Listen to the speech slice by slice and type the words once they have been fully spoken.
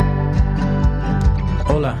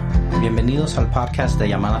Hola, bienvenidos al podcast de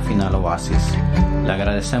Llamada Final Oasis. Le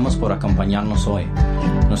agradecemos por acompañarnos hoy.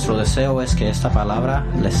 Nuestro deseo es que esta palabra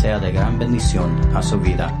le sea de gran bendición a su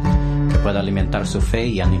vida, que pueda alimentar su fe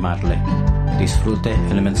y animarle. Disfrute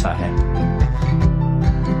el mensaje. Al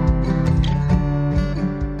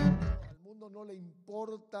mundo no le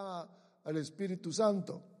importa al Espíritu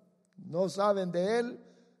Santo. No saben de Él,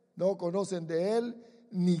 no conocen de Él,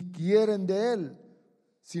 ni quieren de Él.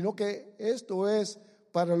 Sino que esto es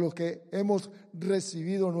para los que hemos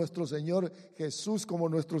recibido a nuestro Señor Jesús como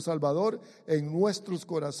nuestro Salvador en nuestros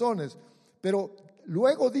corazones. Pero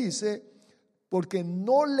luego dice, porque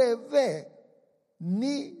no le ve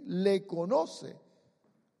ni le conoce.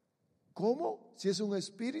 ¿Cómo? Si es un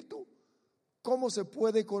espíritu, ¿cómo se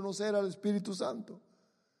puede conocer al Espíritu Santo?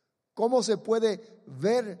 ¿Cómo se puede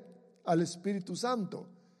ver al Espíritu Santo?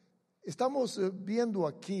 Estamos viendo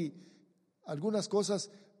aquí algunas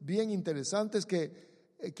cosas bien interesantes que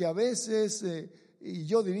a veces, y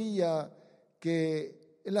yo diría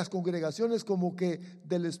que en las congregaciones como que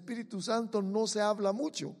del Espíritu Santo no se habla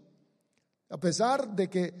mucho, a pesar de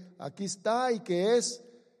que aquí está y que es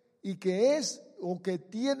o que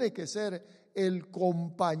tiene que ser el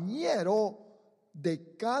compañero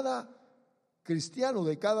de cada cristiano,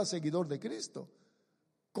 de cada seguidor de Cristo.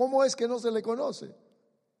 ¿Cómo es que no se le conoce?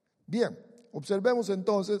 Bien, observemos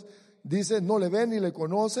entonces, dice, no le ve ni le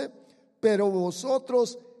conoce, pero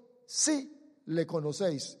vosotros sí le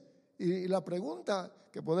conocéis. Y la pregunta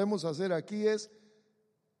que podemos hacer aquí es,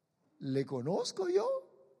 ¿le conozco yo?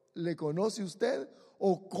 ¿Le conoce usted?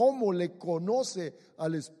 ¿O cómo le conoce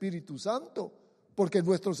al Espíritu Santo? Porque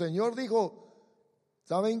nuestro Señor dijo,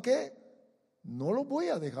 ¿saben qué? No los voy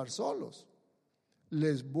a dejar solos.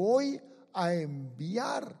 Les voy a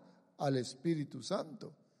enviar al Espíritu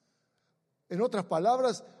Santo. En otras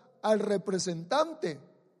palabras, al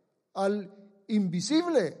representante, al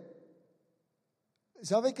invisible.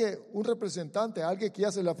 ¿Sabe que un representante, alguien que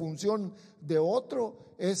hace la función de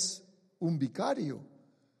otro, es un vicario?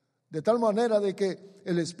 De tal manera de que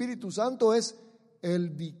el Espíritu Santo es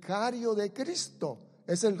el vicario de Cristo,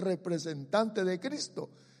 es el representante de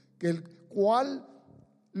Cristo, que el cual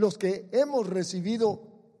los que hemos recibido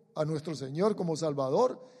a nuestro Señor como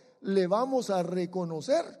Salvador, le vamos a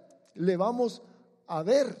reconocer, le vamos a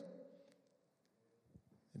ver.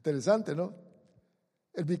 Interesante, ¿no?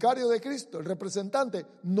 El vicario de Cristo, el representante,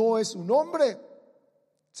 no es un hombre,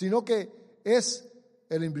 sino que es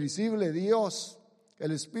el invisible Dios,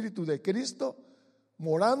 el Espíritu de Cristo,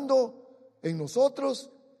 morando en nosotros,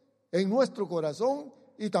 en nuestro corazón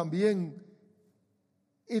y también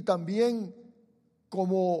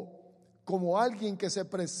como alguien que se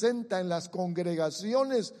presenta en las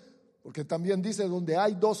congregaciones, porque también dice, donde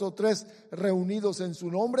hay 2 o 3 reunidos en su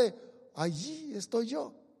nombre, allí estoy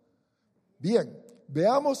yo. Bien,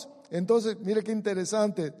 veamos entonces, mire qué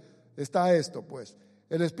interesante está esto, pues.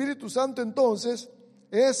 El Espíritu Santo entonces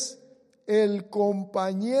es el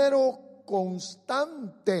compañero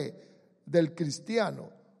constante del cristiano.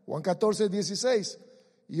 Juan 14:16,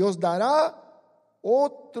 y os dará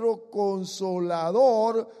otro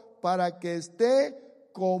consolador para que esté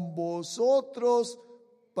con vosotros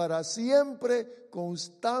para siempre,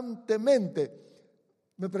 constantemente.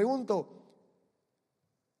 Me pregunto,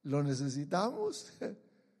 ¿lo necesitamos?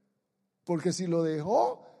 Porque si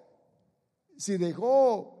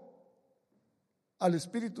dejó al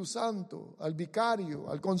Espíritu Santo, al vicario,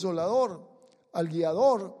 al consolador, al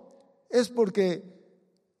guiador, es porque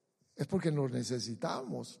lo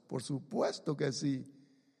necesitamos, por supuesto que sí.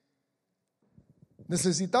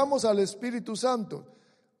 Necesitamos al Espíritu Santo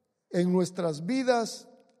en nuestras vidas,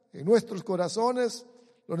 en nuestros corazones,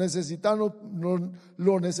 lo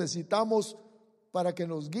necesitamos para que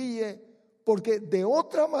nos guíe, porque de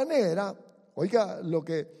otra manera, oiga lo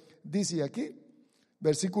que dice aquí,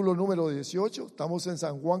 versículo número 18, estamos en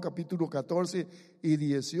San Juan capítulo 14 y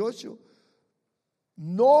 18,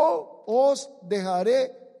 no os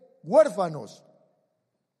dejaré huérfanos.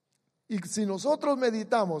 Y si nosotros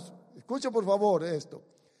meditamos, escuche por favor esto,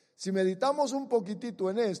 si meditamos un poquitito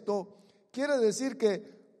en esto, quiere decir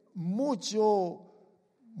que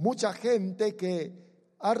mucha gente que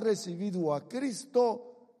ha recibido a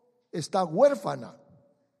Cristo está huérfana,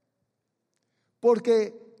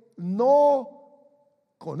 porque no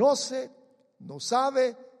conoce, no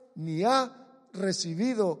sabe, ni ha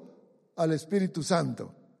recibido al Espíritu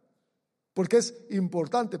Santo. Porque es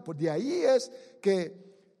importante, pues de ahí es que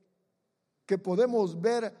podemos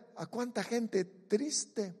ver a cuánta gente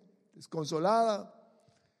triste, desconsolada,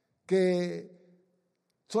 que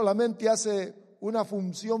solamente hace una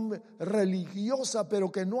función religiosa,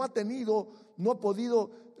 pero que no ha podido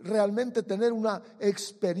realmente tener una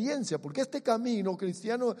experiencia, porque este camino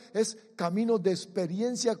cristiano es camino de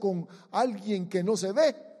experiencia con alguien que no se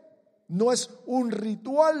ve, no es un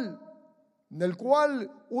ritual en el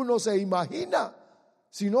cual uno se imagina,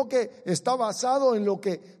 sino que está basado en lo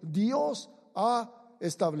que Dios ha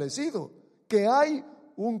establecido, que hay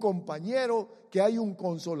un compañero, que hay un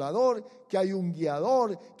consolador, que hay un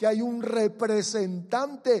guiador, que hay un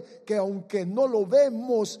representante que aunque no lo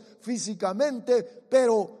vemos físicamente,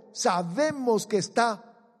 pero sabemos que está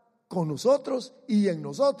con nosotros y en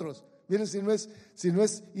nosotros. Miren, si no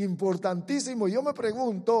es importantísimo. Yo me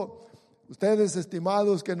pregunto, ustedes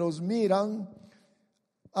estimados que nos miran,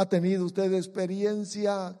 ¿ha tenido usted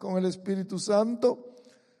experiencia con el Espíritu Santo?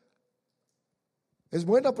 Es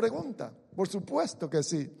buena pregunta, por supuesto que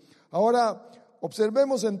sí. Ahora,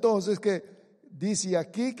 observemos entonces que dice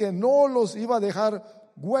aquí que no los iba a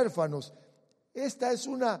dejar huérfanos. Esta es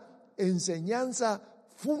una enseñanza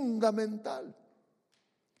fundamental.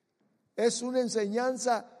 Es una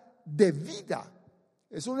enseñanza de vida.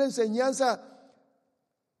 Es una enseñanza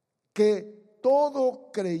que todo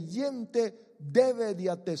creyente debe de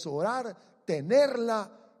atesorar, tenerla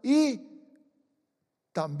y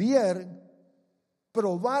también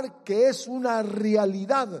probar que es una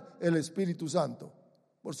realidad el Espíritu Santo.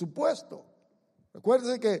 Por supuesto.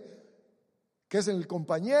 Recuérdense que es el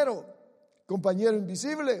compañero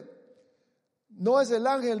invisible. No es el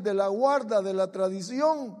ángel de la guarda de la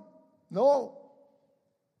tradición. No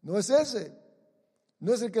es ese.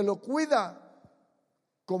 No es el que lo cuida,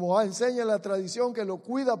 como enseña la tradición, que lo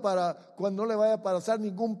cuida para cuando no le vaya a pasar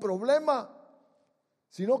ningún problema,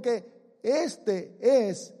 sino que este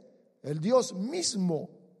es el Dios mismo,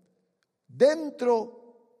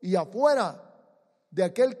 dentro y afuera de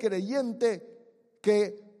aquel creyente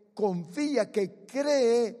que confía, que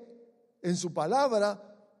cree en su palabra,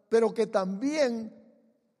 pero que también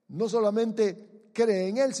no solamente cree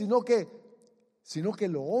en él, sino que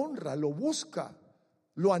lo honra, lo busca,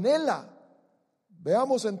 lo anhela.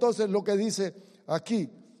 Veamos entonces lo que dice aquí,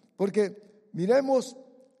 porque miremos,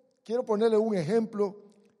 quiero ponerle un ejemplo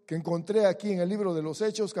que encontré aquí en el libro de los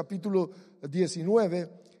Hechos, capítulo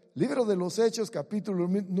 19. Libro de los Hechos, capítulo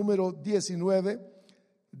número 19,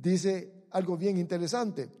 dice algo bien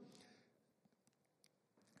interesante.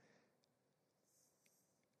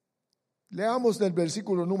 Leamos del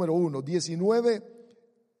versículo número 1, 19,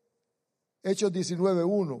 Hechos 19,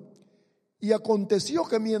 1. Y aconteció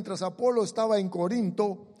que mientras Apolo estaba en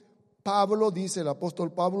Corinto, Pablo, dice el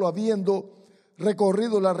apóstol Pablo, habiendo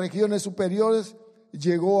recorrido las regiones superiores,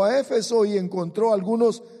 llegó a Éfeso y encontró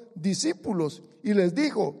algunos discípulos y les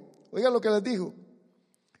dijo, oigan lo que les dijo: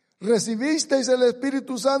 ¿recibisteis el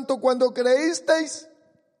Espíritu Santo cuando creísteis?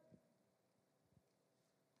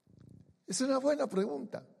 Es una buena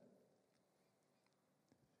pregunta.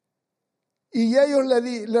 Y ellos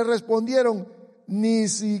le respondieron: ni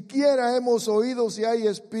siquiera hemos oído si hay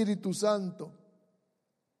Espíritu Santo.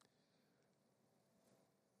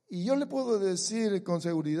 Y yo le puedo decir con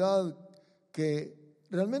seguridad que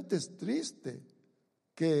realmente es triste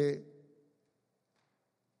que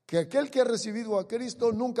aquel que ha recibido a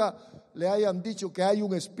Cristo nunca le hayan dicho que hay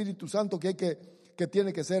un Espíritu Santo que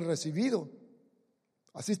tiene que ser recibido.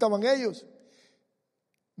 Así estaban ellos.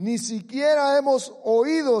 Ni siquiera hemos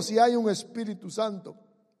oído si hay un Espíritu Santo.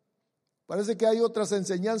 Parece que hay otras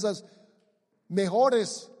enseñanzas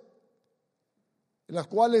mejores en las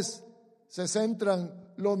cuales se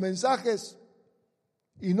centran los mensajes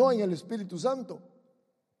y no en el Espíritu Santo.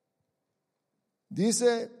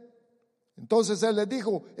 Dice, entonces él les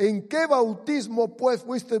dijo: ¿en qué bautismo pues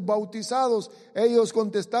fuisteis bautizados? Ellos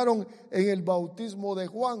contestaron: en el bautismo de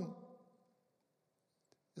Juan.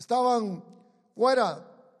 Estaban fuera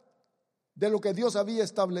de lo que Dios había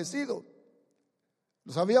establecido.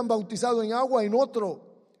 Los habían bautizado en agua en otro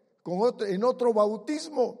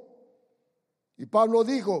bautismo. Y Pablo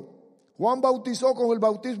dijo: Juan bautizó con el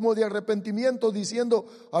bautismo de arrepentimiento, diciendo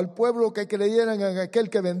al pueblo que creyeran en aquel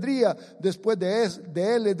que vendría después de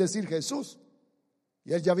él, es decir, Jesús.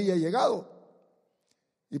 Y él ya había llegado.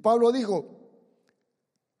 Y Pablo dijo,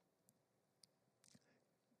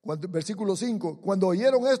 versículo 5, cuando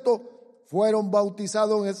oyeron esto, fueron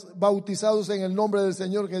bautizados en el nombre del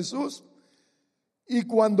Señor Jesús. Y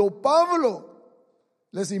cuando Pablo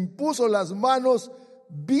les impuso las manos,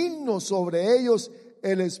 vino sobre ellos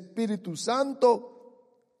el Espíritu Santo.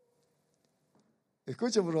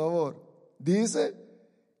 Escuchen por favor. Dice: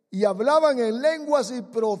 y hablaban en lenguas y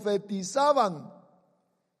profetizaban.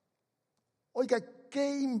 Oiga,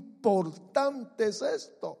 qué importante es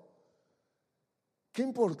esto. Qué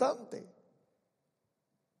importante.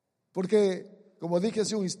 Porque como dije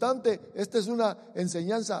hace un instante, esta es una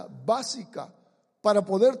enseñanza básica para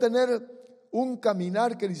poder tener un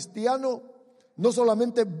caminar cristiano, no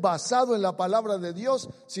solamente basado en la palabra de Dios,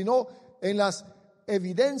 sino en las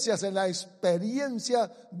evidencias, en la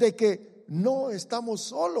experiencia de que no estamos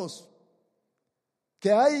solos,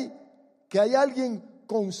 que hay alguien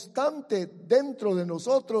constante dentro de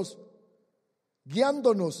nosotros,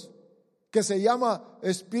 guiándonos, que se llama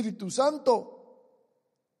Espíritu Santo.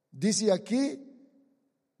 Dice aquí,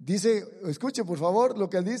 escuche por favor lo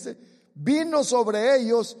que dice: vino sobre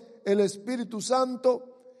ellos el Espíritu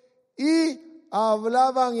Santo y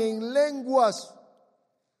hablaban en lenguas.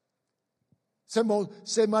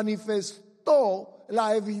 Se manifestó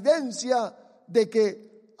la evidencia de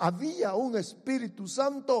que había un Espíritu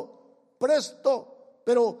Santo presto,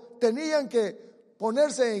 pero tenían que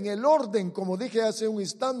ponerse en el orden, como dije hace un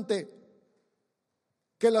instante,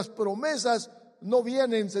 que las promesas no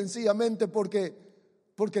vienen sencillamente porque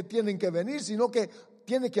tienen que venir, sino que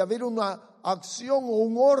tiene que haber una acción o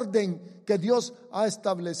un orden que Dios ha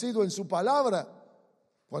establecido en su palabra.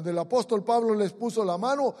 Cuando el apóstol Pablo les puso la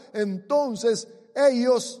mano, entonces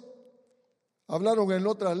ellos hablaron en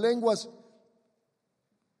otras lenguas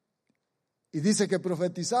y dice que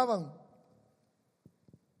profetizaban.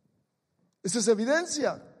 Esa es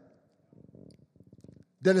evidencia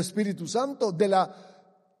del Espíritu Santo,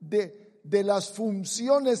 de las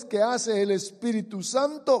funciones que hace el Espíritu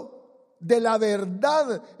Santo, de la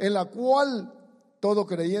verdad en la cual todo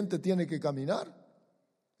creyente tiene que caminar.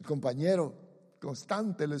 El compañero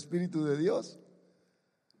constante, el Espíritu de Dios.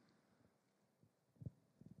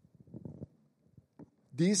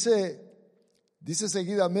 Dice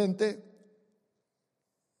seguidamente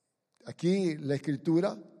aquí la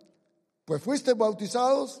Escritura: pues fuiste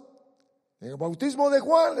bautizados en el bautismo de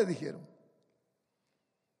Juan, le dijeron.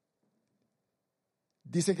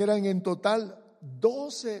 Dice que eran en total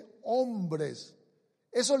 12 hombres.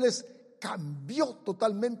 Eso les cambió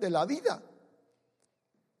totalmente la vida.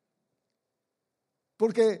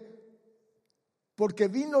 Porque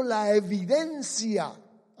vino la evidencia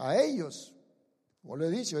a ellos, como le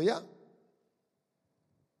he dicho ya,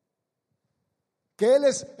 que Él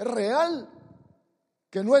es real,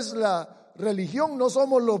 que no es la religión, no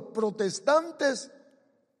somos los protestantes,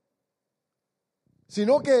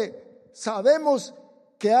 sino que sabemos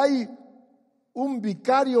que hay un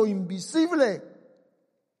vicario invisible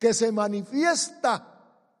que se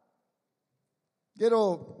manifiesta.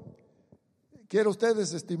 Quiero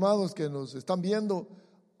ustedes, estimados que nos están viendo,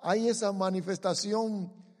 hay esa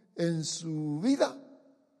manifestación en su vida.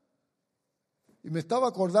 Y me estaba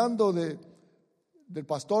acordando del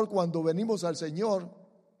pastor cuando venimos al Señor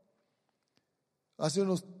hace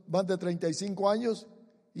unos más de 35 años,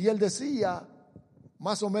 y él decía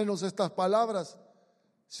más o menos estas palabras: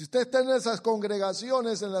 si usted está en esas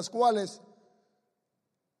congregaciones en las cuales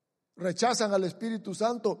rechazan al Espíritu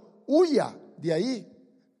Santo, huya de ahí.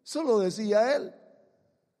 Eso lo decía él.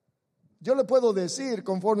 Yo le puedo decir,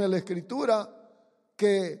 conforme a la Escritura,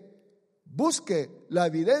 que busque la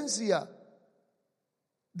evidencia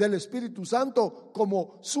del Espíritu Santo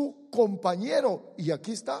como su compañero. Y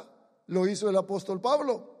aquí está, lo hizo el apóstol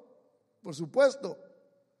Pablo, por supuesto.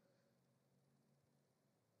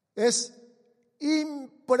 Es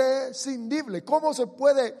imprescindible. ¿Cómo se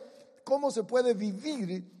puede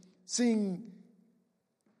vivir sin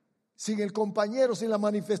el compañero, sin la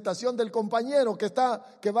manifestación del compañero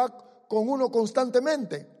que va con uno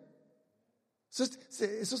constantemente?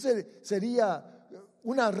 Eso sería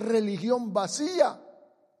una religión vacía.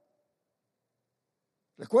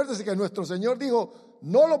 Recuérdese que nuestro Señor dijo: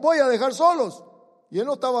 no los voy a dejar solos. Y Él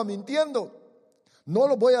no estaba mintiendo. No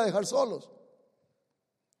los voy a dejar solos.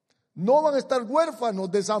 No van a estar huérfanos,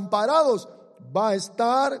 desamparados. Va a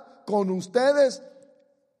estar con ustedes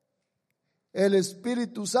el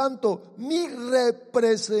Espíritu Santo, mi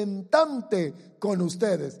representante con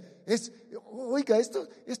ustedes. Oiga, esto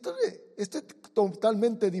es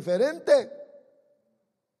totalmente diferente.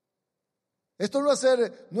 Esto no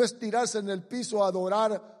es tirarse en el piso a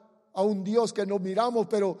adorar a un Dios que no miramos,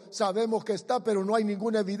 pero sabemos que está, pero no hay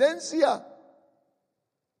ninguna evidencia.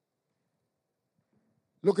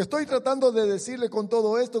 Lo que estoy tratando de decirle con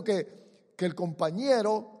todo esto, que el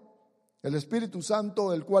compañero, el Espíritu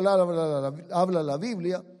Santo, el cual habla la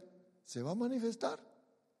Biblia, se va a manifestar.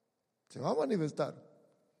 Se va a manifestar.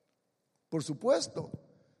 Por supuesto,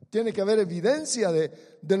 tiene que haber evidencia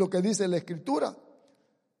de lo que dice la Escritura.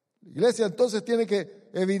 La iglesia entonces tiene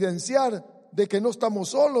que evidenciar de que no estamos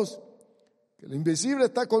solos, que el invisible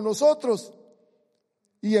está con nosotros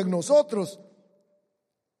y en nosotros.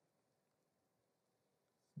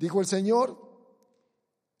 Dijo el Señor: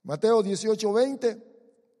 Mateo 18:20,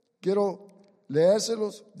 quiero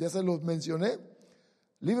leérselos, ya se los mencioné.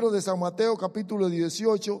 Libro de San Mateo, capítulo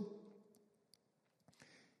 18,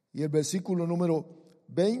 y el versículo número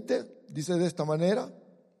 20, dice de esta manera: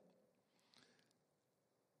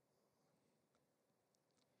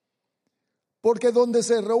 porque donde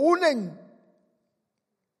se reúnen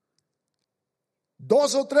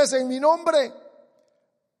 2 o 3 en mi nombre,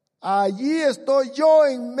 allí estoy yo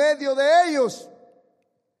en medio de ellos.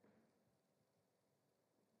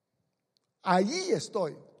 Allí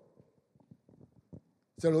estoy.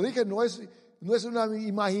 Se lo dije, no es una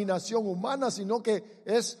imaginación humana, sino que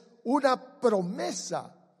es una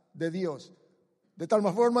promesa de Dios. De tal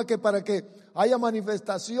forma que para que haya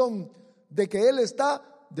manifestación de que Él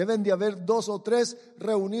está, deben de haber 2 o 3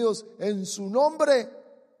 reunidos en su nombre.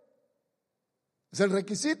 Es el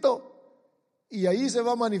requisito. Y ahí se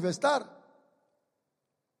va a manifestar.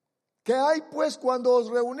 ¿Qué hay pues cuando os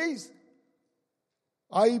reunís?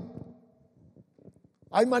 Hay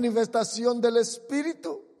manifestación del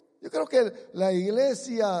Espíritu. Yo creo que la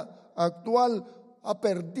iglesia actual ha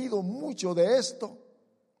perdido mucho de esto.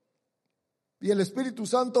 Y el Espíritu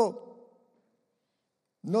Santo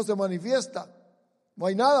no se manifiesta. No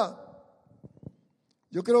hay nada.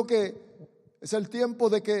 Yo creo que es el tiempo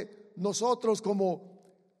de que nosotros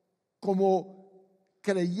como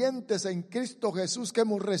creyentes en Cristo Jesús que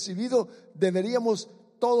hemos recibido, deberíamos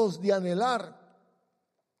todos de anhelar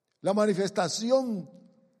la manifestación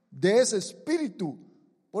de ese Espíritu.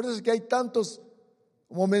 Por eso es que hay tantos,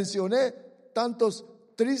 como mencioné, tantos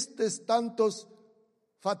tristes, tantos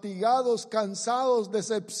fatigados, cansados,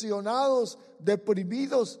 decepcionados,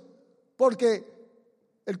 deprimidos, porque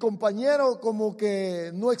el compañero como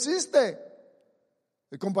que no existe.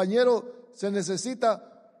 El compañero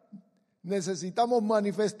necesitamos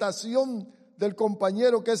manifestación del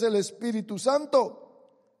compañero que es el Espíritu Santo.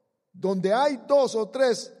 Donde hay 2 o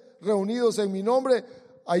 3 reunidos en mi nombre,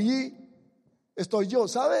 allí estoy yo.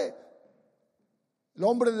 ¿Sabe? El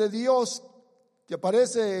hombre de Dios que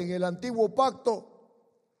aparece en el Antiguo Pacto,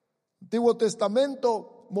 Antiguo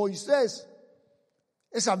Testamento, Moisés,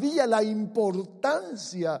 sabía la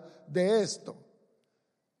importancia de esto.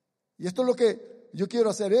 Y esto es lo que yo quiero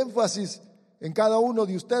hacer énfasis en cada uno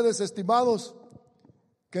de ustedes, estimados,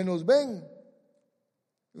 que nos ven.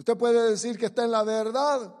 Usted puede decir que está en la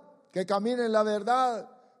verdad, que camina en la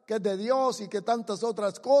verdad, que es de Dios y que tantas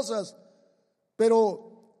otras cosas,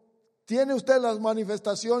 pero ¿tiene usted las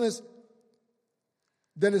manifestaciones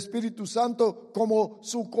del Espíritu Santo como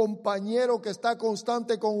su compañero que está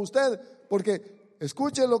constante con usted? Porque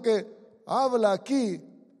escuche lo que habla aquí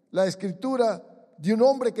la Escritura de un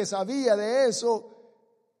hombre que sabía de eso,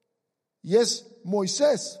 y es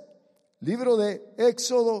Moisés. Libro de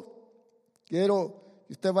Éxodo, quiero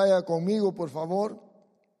que usted vaya conmigo, por favor.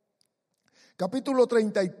 Capítulo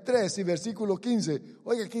 33 y versículo 15.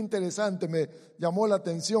 Oiga, qué interesante, me llamó la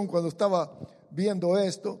atención cuando estaba viendo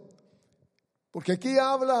esto. Porque aquí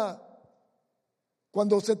habla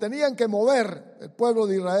cuando se tenían que mover el pueblo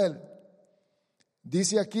de Israel.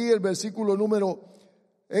 Dice aquí el versículo número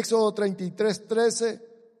Éxodo 33,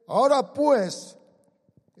 13. Ahora pues,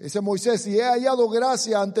 dice Moisés, si he hallado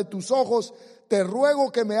gracia ante tus ojos, te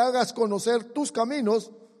ruego que me hagas conocer tus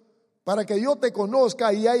caminos, para que yo te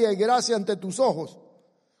conozca y haya gracia ante tus ojos.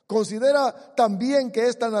 Considera también que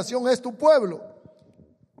esta nación es tu pueblo.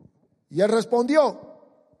 Y él respondió,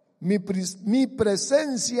 mi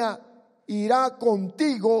presencia irá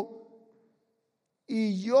contigo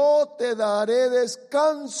y yo te daré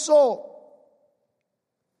descanso.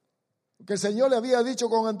 Que el Señor le había dicho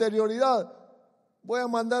con anterioridad, voy a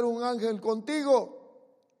mandar un ángel contigo.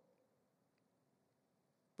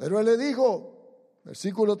 Pero él le dijo,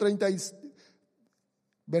 versículo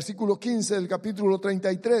 15 del capítulo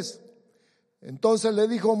 33. Entonces le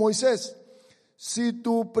dijo Moisés, si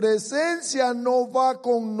tu presencia no va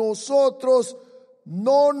con nosotros,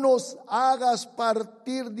 no nos hagas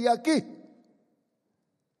partir de aquí.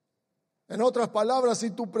 En otras palabras,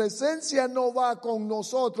 si tu presencia no va con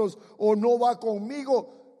nosotros o no va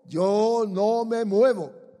conmigo, yo no me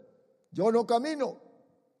muevo, yo no camino.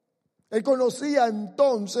 Él conocía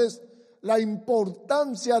entonces la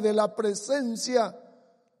importancia de la presencia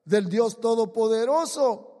del Dios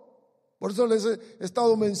Todopoderoso. Por eso les he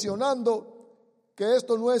estado mencionando que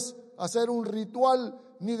esto no es hacer un ritual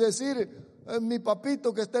ni decir mi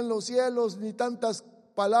papito que está en los cielos, ni tantas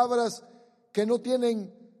palabras que no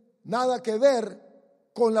tienen nada que ver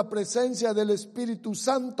con la presencia del Espíritu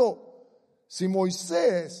Santo. Si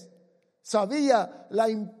Moisés sabía la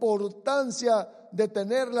importancia de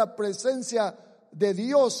tener la presencia de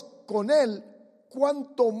Dios con él,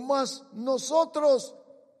 cuánto más nosotros.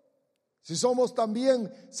 si somos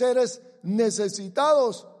también seres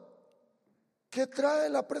necesitados, ¿qué trae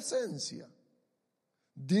la presencia?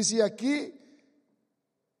 Dice aquí,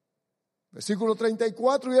 versículo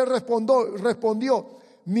 34, y él respondió,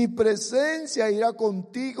 mi presencia irá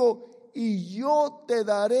contigo y yo te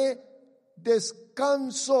daré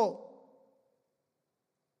descanso.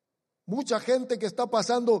 Mucha gente que está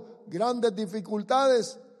pasando grandes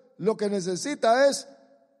dificultades, lo que necesita es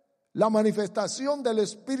la manifestación del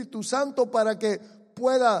Espíritu Santo para que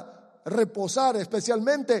pueda reposar,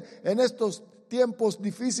 especialmente en estos tiempos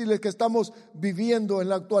difíciles que estamos viviendo en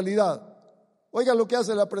la actualidad. Oiga lo que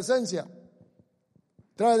hace la presencia.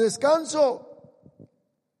 Trae descanso,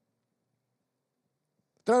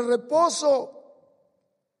 trae reposo,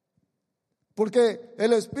 porque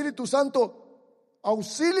el Espíritu Santo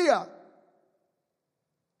auxilia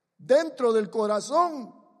dentro del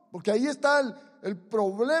corazón, porque ahí está el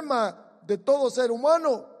problema de todo ser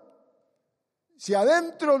humano. Si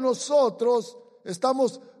adentro nosotros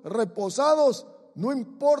estamos reposados, no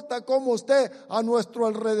importa cómo esté a nuestro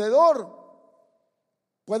alrededor,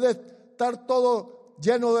 puede estar todo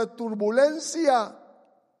lleno de turbulencia,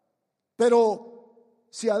 pero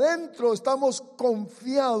si adentro estamos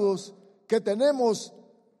confiados que tenemos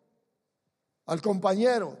al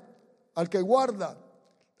compañero, al que guarda,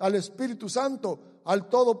 al Espíritu Santo, al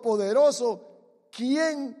Todopoderoso,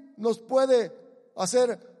 ¿quién nos puede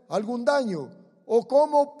hacer algún daño? ¿O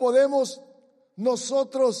cómo podemos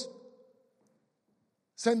nosotros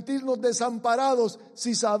sentirnos desamparados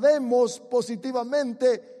si sabemos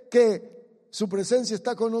positivamente que su presencia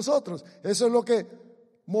está con nosotros? Eso es lo que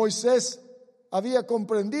Moisés había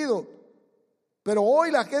comprendido. Pero hoy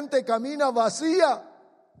la gente camina vacía.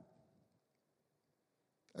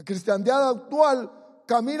 La cristiandad actual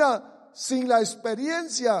camina sin la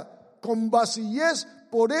experiencia, con vacillez.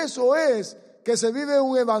 Por eso es que se vive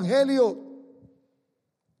un evangelio,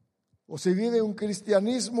 o se vive un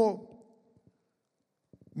cristianismo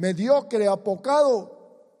mediocre,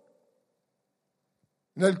 apocado,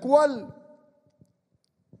 en el cual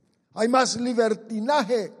hay más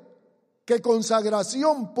libertinaje que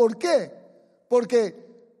consagración. ¿Por qué?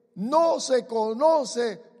 Porque no se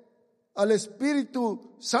conoce al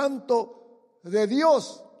Espíritu Santo de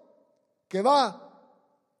Dios, que va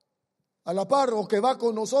a la par, o que va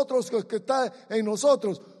con nosotros, que está en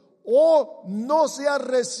nosotros, o no se ha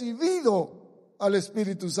recibido al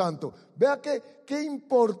Espíritu Santo. Vea qué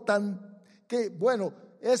importante, bueno,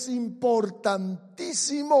 es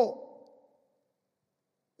importantísimo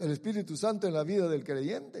el Espíritu Santo en la vida del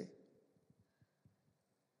creyente.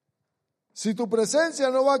 Si tu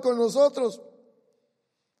presencia no va con nosotros,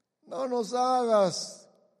 no nos hagas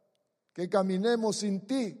que caminemos sin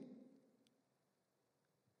ti.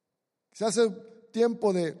 Se hace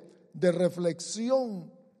tiempo de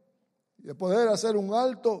reflexión, de poder hacer un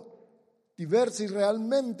alto y ver si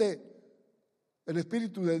realmente el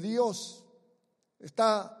Espíritu de Dios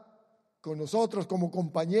está con nosotros como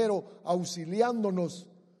compañero, auxiliándonos,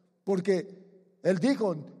 porque Él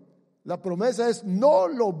dijo, la promesa es: no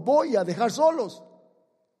los voy a dejar solos,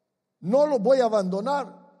 no los voy a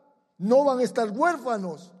abandonar, no van a estar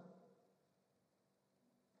huérfanos.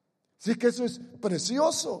 Así que eso es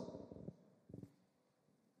precioso.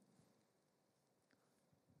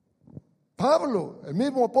 Pablo, el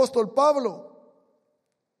mismo apóstol Pablo,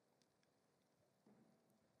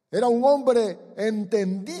 era un hombre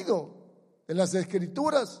entendido en las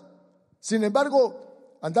Escrituras. Sin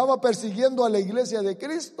embargo, andaba persiguiendo a la iglesia de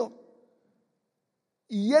Cristo.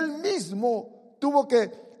 Y él mismo tuvo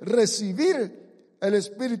que recibir el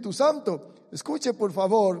Espíritu Santo. Escuche por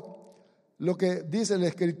favor lo que dice la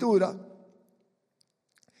Escritura.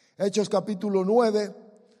 Hechos capítulo 9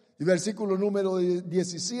 y versículo número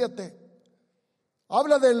 17.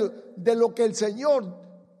 Habla de lo que el Señor,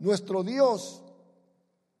 nuestro Dios,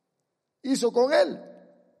 hizo con él.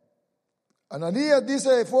 Ananías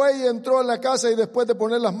dice, fue y entró a la casa, y después de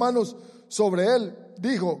poner las manos sobre él,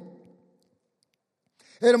 dijo: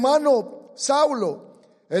 hermano Saulo,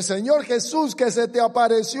 el Señor Jesús, que se te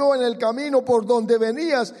apareció en el camino por donde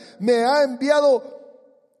venías, me ha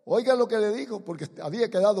enviado. Oiga lo que le dijo, porque había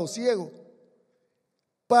quedado ciego,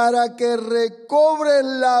 para que recobres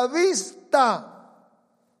la vista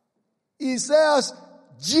y seas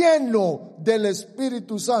lleno del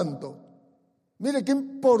Espíritu Santo. Mire qué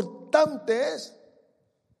importante es.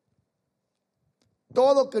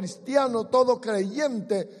 Todo cristiano, todo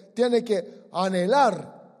creyente tiene que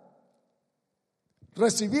anhelar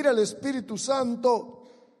recibir el Espíritu Santo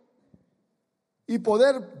y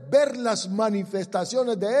poder ver las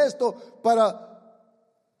manifestaciones de esto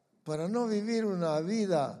para no vivir una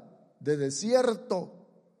vida de desierto,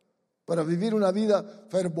 para vivir una vida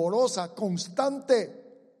fervorosa,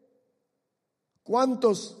 constante.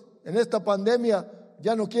 ¿Cuántos en esta pandemia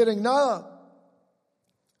ya no quieren nada?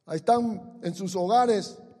 Ahí están en sus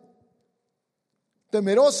hogares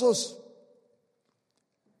temerosos.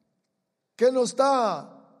 ¿Qué no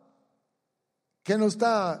está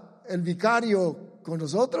el vicario con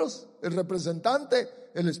nosotros? El representante,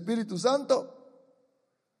 el Espíritu Santo.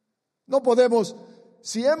 No podemos,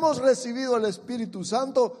 si hemos recibido el Espíritu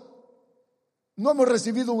Santo, no hemos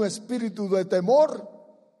recibido un espíritu de temor,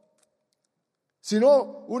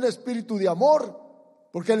 sino un espíritu de amor,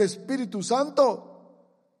 porque el Espíritu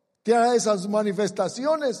Santo tiene esas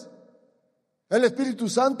manifestaciones. El Espíritu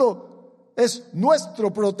Santo es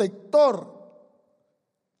nuestro protector.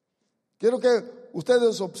 Quiero que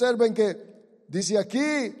ustedes observen que dice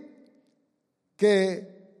aquí que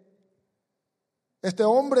este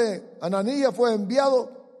hombre, Ananías, fue enviado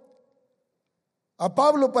a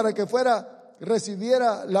Pablo para que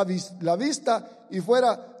recibiera la vista y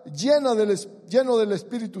fuera lleno del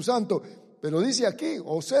Espíritu Santo. Pero dice aquí,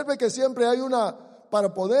 observe que siempre hay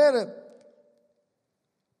para poder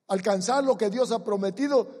alcanzar lo que Dios ha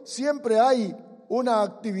prometido, siempre hay una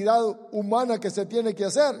actividad humana que se tiene que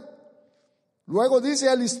hacer. Luego dice,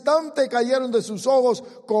 al instante cayeron de sus ojos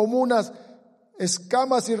como unas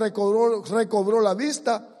escamas y recobró la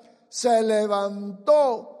vista, se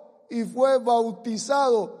levantó y fue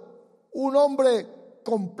bautizado, un hombre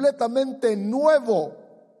completamente nuevo.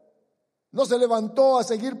 No se levantó a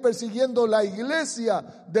seguir persiguiendo la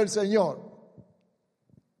iglesia del Señor.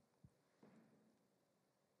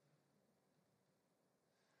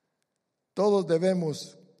 Todos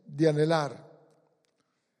debemos de anhelar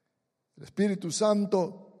el Espíritu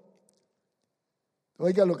Santo.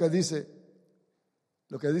 Oiga lo que dice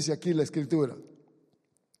aquí la Escritura.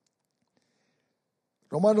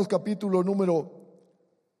 Romanos capítulo número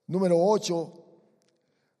 8.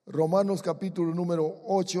 Romanos capítulo número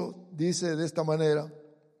 8 dice de esta manera.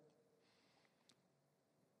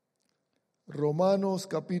 Romanos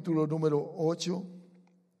capítulo número 8.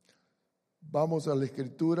 Vamos a la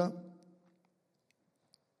Escritura.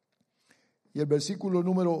 Y el versículo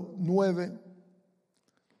número 9.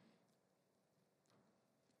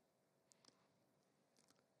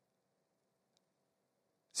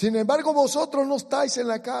 Sin embargo, vosotros no estáis en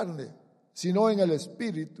la carne, sino en el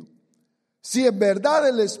Espíritu. Si en verdad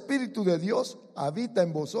el Espíritu de Dios habita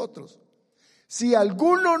en vosotros. Si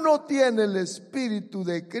alguno no tiene el Espíritu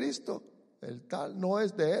de Cristo, el tal no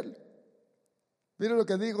es de él. Mire lo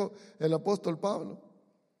que dijo el apóstol Pablo.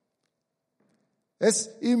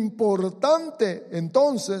 Es importante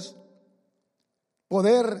entonces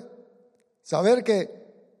poder saber que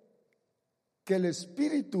el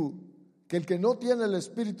Espíritu, que el que no tiene el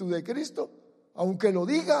Espíritu de Cristo, aunque lo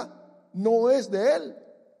diga, no es de él.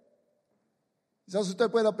 Quizás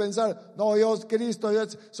usted pueda pensar, no, yo Cristo, yo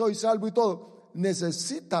soy salvo y todo.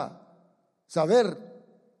 Necesita saber,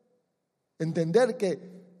 entender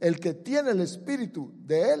que el que tiene el Espíritu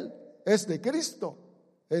de él es de Cristo,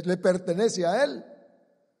 le pertenece a él.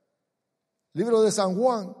 Libro de San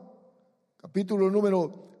Juan, capítulo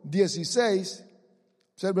número 16,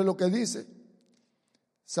 observe lo que dice.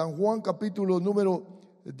 San Juan capítulo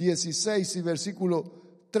número 16 y versículo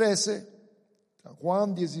 13. San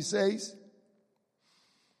Juan 16,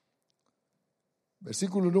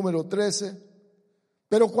 versículo número 13.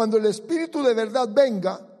 Pero cuando el Espíritu de verdad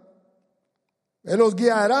venga, Él os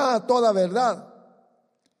guiará a toda verdad,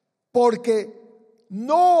 porque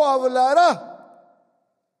no hablará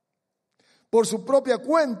por su propia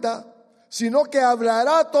cuenta, sino que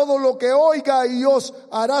hablará todo lo que oiga y os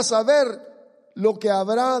hará saber lo que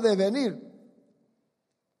habrá de venir.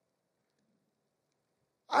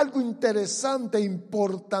 Algo interesante,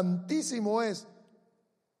 importantísimo es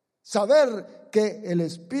saber que el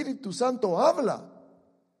Espíritu Santo habla.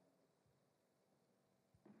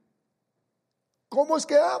 ¿Cómo es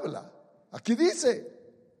que habla? Aquí dice.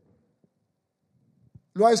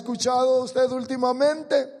 ¿Lo ha escuchado usted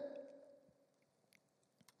últimamente?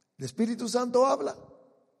 El Espíritu Santo habla.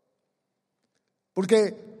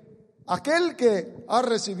 Porque aquel que ha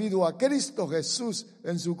recibido a Cristo Jesús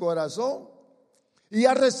en su corazón y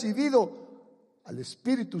ha recibido al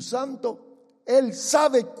Espíritu Santo, él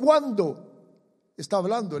sabe cuándo está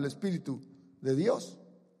hablando el Espíritu de Dios.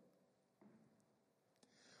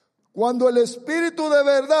 Cuando el Espíritu de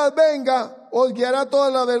verdad venga, os guiará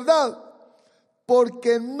toda la verdad,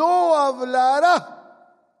 porque no hablará.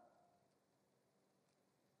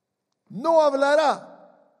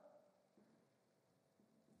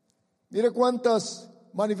 Mire cuántas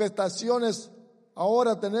manifestaciones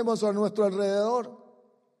ahora tenemos a nuestro alrededor.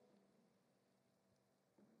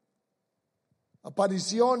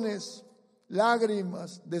 apariciones,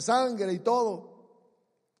 lágrimas de sangre y todo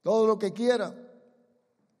lo que quiera.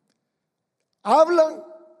 Hablan.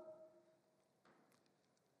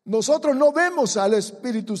 Nosotros no vemos al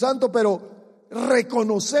Espíritu Santo, pero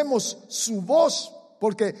reconocemos su voz,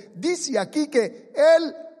 porque dice aquí que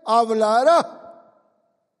Él hablará.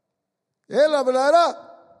 Él hablará.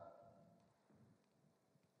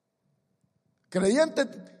 Creyente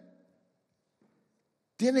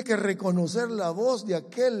tiene que reconocer la voz de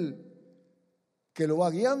aquel que lo va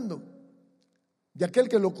guiando, de aquel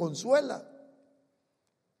que lo consuela,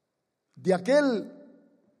 de aquel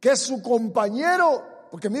que es su compañero.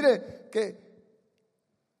 Porque mire,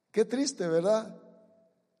 qué triste, ¿verdad?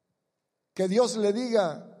 Que Dios le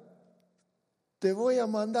diga, te voy a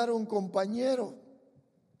mandar un compañero,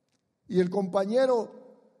 y el compañero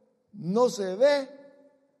no se ve,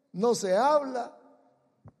 no se habla,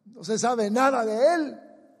 no se sabe nada de él.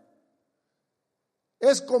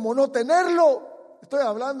 Es como no tenerlo. Estoy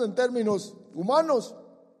hablando en términos humanos.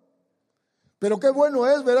 Pero qué bueno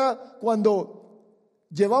es, ¿verdad? Cuando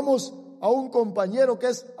llevamos a un compañero que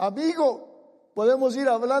es amigo, podemos ir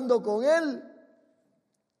hablando con él.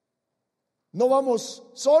 No vamos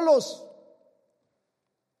solos.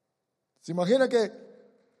 ¿Se imagina que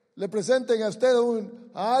le presenten a usted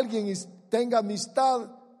a alguien y tenga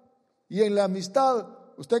amistad, y en la amistad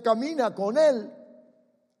usted camina con él?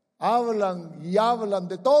 Hablan y hablan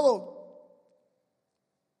de todo.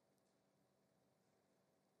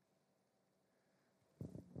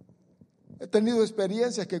 He tenido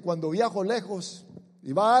experiencias que cuando viajo lejos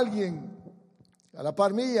y va alguien a la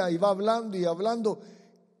par mía y va hablando y hablando,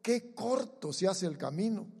 qué corto se hace el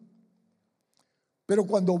camino. Pero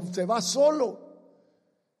cuando se va solo,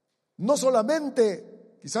 no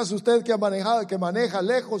solamente, quizás usted que maneja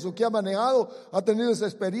lejos o que ha manejado, ha tenido esa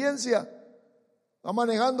experiencia, va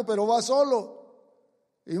manejando pero va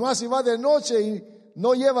solo, y más si va de noche y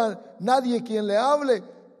no lleva nadie quien le hable,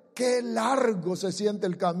 qué largo se siente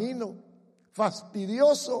el camino,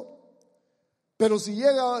 fastidioso. Pero si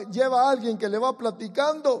lleva a alguien que le va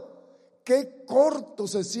platicando, qué corto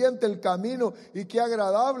se siente el camino y qué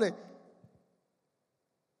agradable.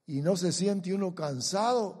 Y no se siente uno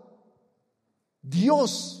cansado.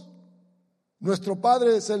 Dios, nuestro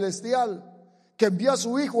Padre Celestial, que envió a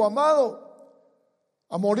su Hijo amado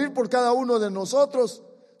a morir por cada uno de nosotros,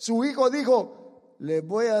 su Hijo dijo, le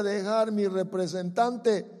voy a dejar mi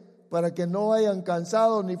representante para que no vayan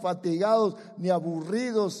cansados, ni fatigados, ni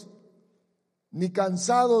aburridos, ni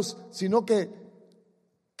cansados, sino que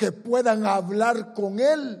puedan hablar con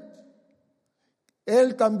Él.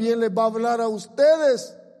 Él también les va a hablar a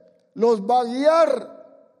ustedes, los va a guiar.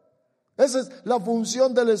 Esa es la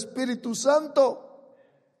función del Espíritu Santo.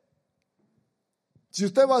 Si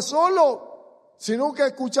usted va solo, si nunca ha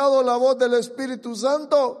escuchado la voz del Espíritu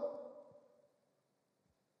Santo,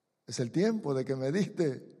 es el tiempo de que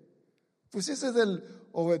medite. Pues ese es el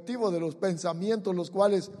objetivo de los pensamientos los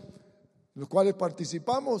cuales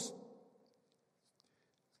participamos.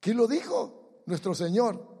 ¿Quién lo dijo? Nuestro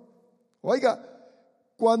Señor. Oiga,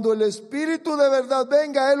 cuando el Espíritu de verdad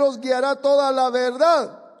venga, Él os guiará toda la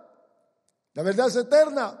verdad. La verdad es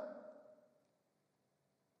eterna.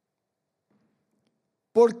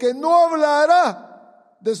 Porque no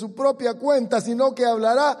hablará de su propia cuenta, sino que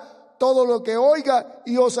hablará todo lo que oiga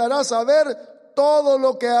y os hará saber todo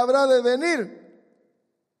lo que habrá de venir.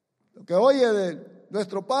 Lo que oye de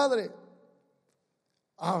nuestro Padre,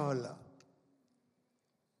 habla.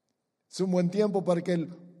 Es un buen tiempo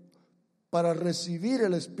para recibir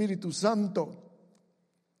el Espíritu Santo.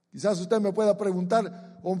 Quizás usted me pueda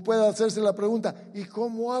preguntar o pueda hacerse la pregunta, ¿y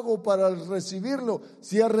cómo hago para recibirlo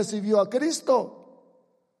si ya recibió a Cristo?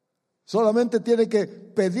 Solamente tiene que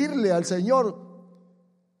pedirle al Señor,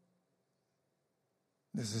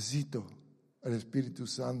 necesito al Espíritu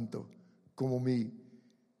Santo como mi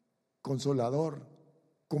consolador,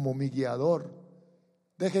 como mi guiador.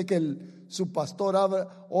 Deje que su pastor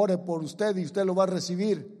ore por usted y usted lo va a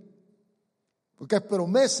recibir. Porque es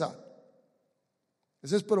promesa.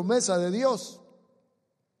 Esa es promesa de Dios.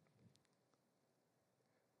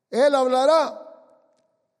 Él hablará.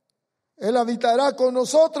 Él habitará con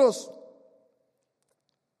nosotros.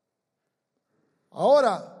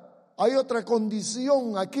 Ahora, hay otra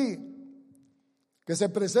condición aquí que se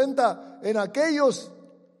presenta en aquellos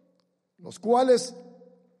los cuales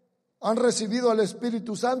han recibido al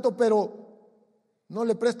Espíritu Santo, pero no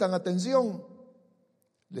le prestan atención.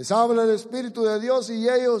 Les habla el Espíritu de Dios y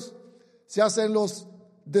ellos se hacen los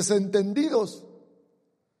desentendidos.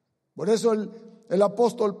 Por eso el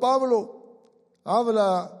apóstol Pablo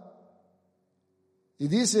habla y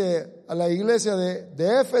dice a la iglesia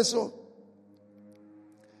de Éfeso,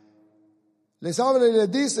 les habla y les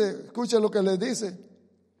dice, escuchen lo que les dice: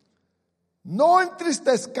 no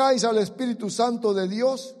entristezcáis al Espíritu Santo de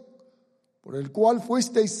Dios, por el cual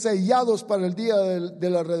fuisteis sellados para el día de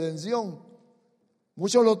la redención.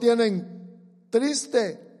 Muchos lo tienen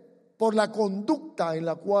triste por la conducta en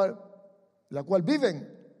la cual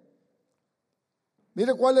viven.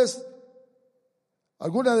 Mire cuál es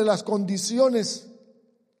alguna de las condiciones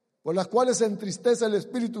por las cuales se entristece el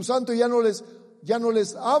Espíritu Santo y ya no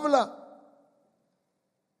les habla.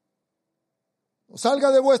 No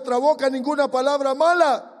salga de vuestra boca ninguna palabra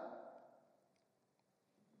mala,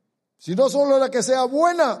 sino solo la que sea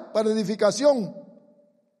buena para edificación.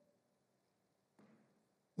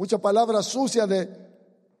 Mucha palabra sucia de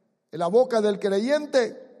la boca del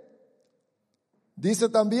creyente. Dice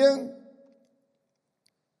también: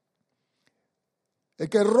 el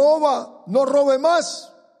que roba, no robe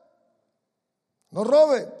más. No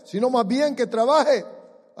robe, sino más bien que trabaje,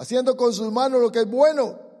 haciendo con sus manos lo que es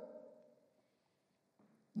bueno.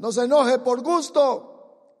 No se enoje por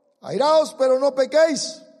gusto. Airaos, pero no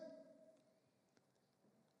pequéis.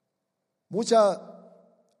 Mucha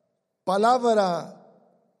palabra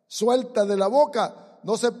suelta de la boca.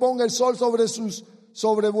 No se ponga el sol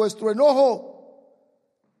sobre vuestro enojo.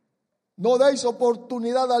 No deis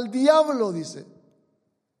oportunidad al diablo, dice.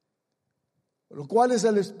 Por lo cual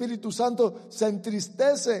el Espíritu Santo se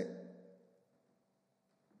entristece.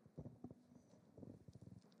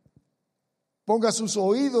 Ponga sus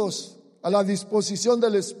oídos a la disposición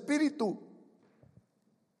del Espíritu.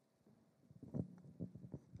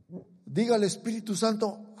 Diga al Espíritu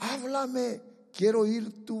Santo: háblame, quiero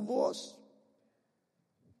oír tu voz.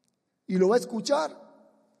 Y lo va a escuchar.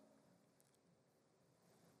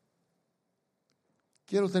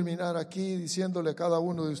 Quiero terminar aquí diciéndole a cada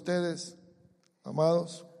uno de ustedes,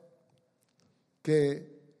 amados,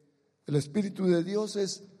 que el Espíritu de Dios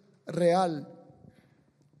es real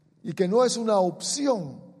y que no es una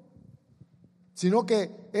opción, sino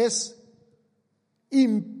que es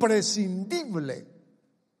imprescindible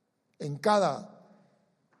en cada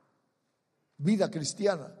vida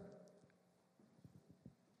cristiana.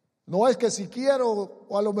 No es que si quiero,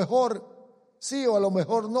 o a lo mejor sí, o a lo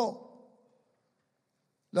mejor no.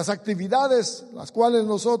 Las actividades las cuales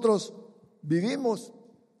nosotros vivimos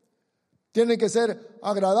tienen que ser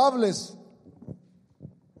agradables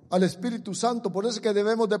al Espíritu Santo. Por eso es que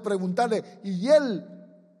debemos de preguntarle y Él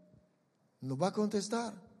nos va a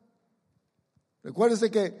contestar. Recuérdese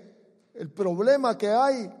que el problema que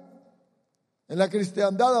hay en la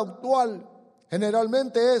cristiandad actual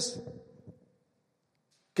generalmente es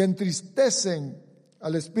que entristecen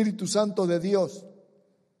al Espíritu Santo de Dios.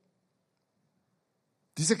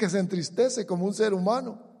 Dice que se entristece como un ser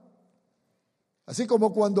humano. Así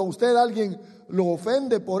como cuando usted a alguien lo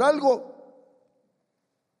ofende por algo,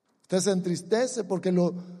 usted se entristece porque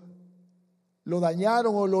lo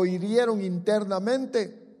dañaron o lo hirieron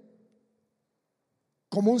internamente.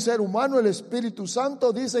 Como un ser humano, el Espíritu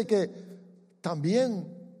Santo dice que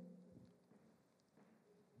también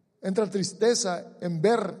entra tristeza en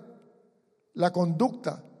ver la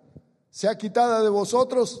conducta. Sea quitada de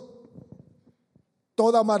vosotros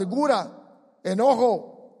toda amargura,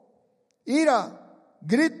 enojo, ira,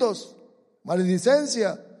 gritos,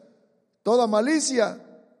 maledicencia, toda malicia.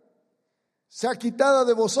 Sea quitada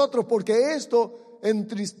de vosotros, porque esto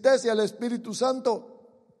entristece al Espíritu Santo.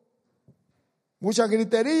 Mucha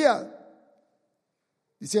gritería,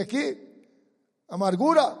 dice aquí,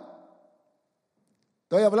 amargura.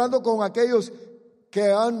 Estoy hablando con aquellos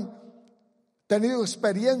que han tenido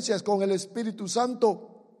experiencias con el Espíritu Santo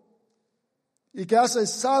y que ha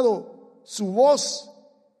cesado su voz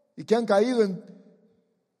y que han caído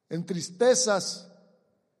en tristezas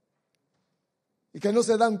y que no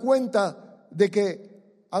se dan cuenta de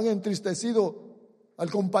que han entristecido al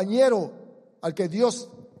compañero al que Dios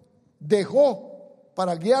dejó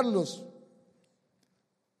para guiarlos,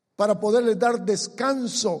 para poderles dar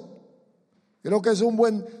descanso. Creo que es un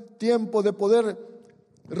buen tiempo de poder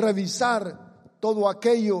revisar todo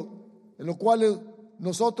aquello en lo cual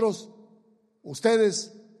nosotros,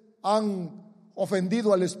 ustedes han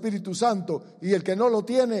ofendido al Espíritu Santo. Y el que no lo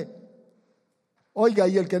tiene, oiga,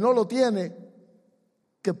 y el que no lo tiene,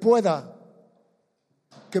 que pueda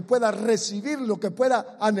recibirlo, que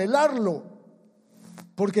pueda anhelarlo,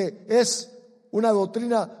 porque es una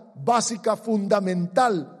doctrina básica,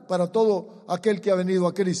 fundamental para todo aquel que ha venido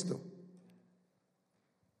a Cristo.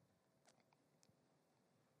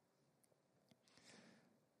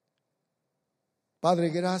 Padre,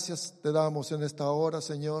 gracias te damos en esta hora,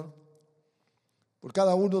 Señor, por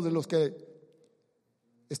cada uno de los que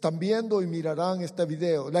están viendo y mirarán este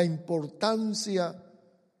video. La importancia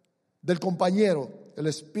del compañero, el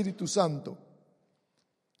Espíritu Santo,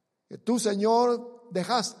 que tú, Señor,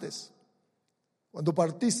 dejaste cuando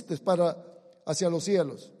partiste hacia los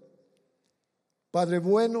cielos. Padre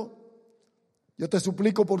bueno, yo te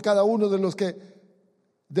suplico por cada uno de los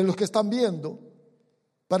que están viendo,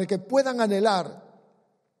 para que puedan anhelar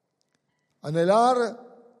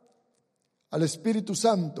al Espíritu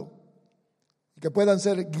Santo, y que puedan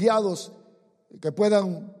ser guiados, y que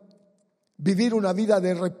puedan vivir una vida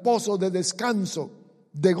de reposo, de descanso,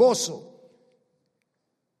 de gozo.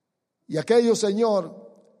 Y aquellos, Señor,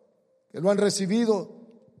 que lo han recibido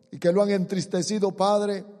y que lo han entristecido,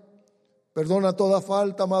 Padre, perdona toda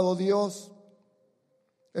falta, amado Dios,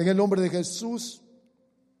 en el nombre de Jesús.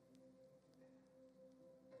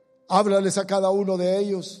 Háblales a cada uno de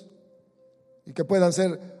ellos y que puedan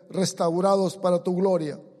ser restaurados para tu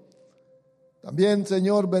gloria. También,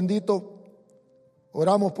 Señor bendito,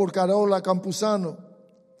 oramos por Carola Campuzano,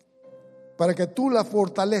 para que tú la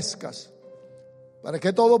fortalezcas, para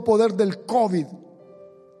que todo poder del COVID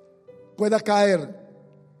pueda caer,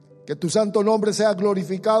 que tu santo nombre sea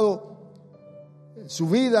glorificado en su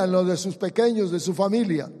vida, en lo de sus pequeños, de su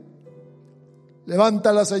familia.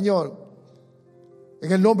 Levántala, Señor,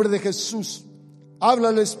 en el nombre de Jesús. Habla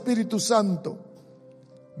al Espíritu Santo,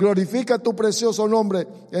 glorifica tu precioso nombre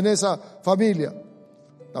en esa familia.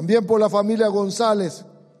 También por la familia González,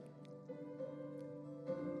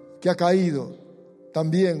 que ha caído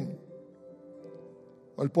también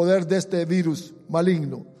el poder de este virus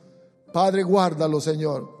maligno. Padre, guárdalo,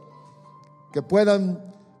 Señor, que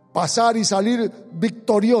puedan pasar y salir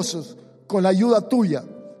victoriosos con la ayuda tuya.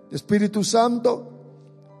 Espíritu Santo,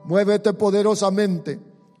 muévete poderosamente,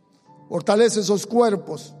 fortalece esos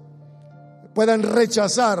cuerpos, puedan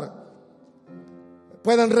rechazar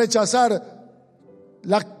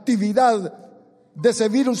la actividad de ese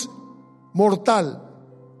virus mortal.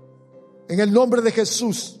 En el nombre de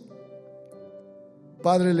Jesús,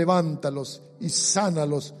 Padre, levántalos y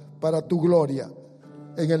sánalos para tu gloria.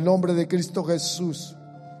 En el nombre de Cristo Jesús.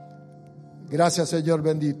 Gracias, Señor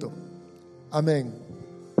bendito. Amén.